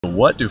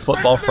what do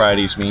Football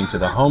Fridays mean to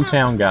the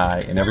hometown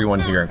guy and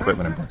everyone here in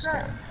Quitman and Brooks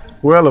County?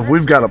 Well, if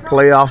we've got a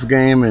playoff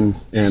game in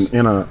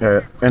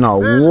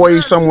a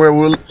way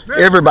somewhere,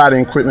 everybody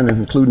in Quitman,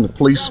 including the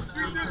police,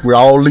 we're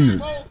all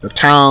leaving. The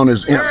town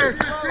is empty.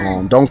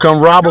 Don't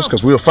come rob us,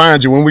 because we'll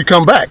find you when we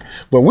come back.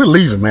 But we're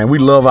leaving, man. We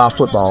love our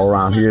football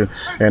around here.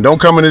 And don't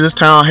come into this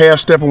town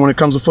half-stepping when it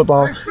comes to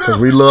football, because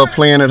we love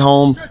playing at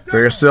home.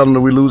 Very seldom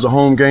do we lose a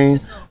home game.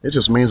 It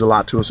just means a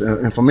lot to us.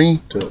 And for me,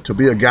 to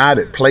be a guy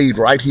that played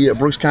right here at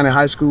Brooks County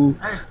High School,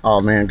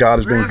 oh, man, God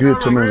has been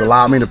good to me. He's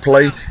allowed me to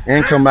play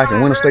and come back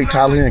and win a state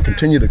title here and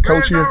continue to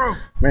coach here.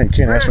 Man,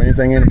 can't ask for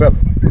anything any better.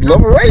 We'd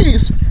love a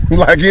raise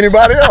like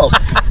anybody else.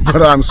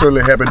 But I'm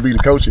certainly happy to be the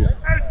coach here.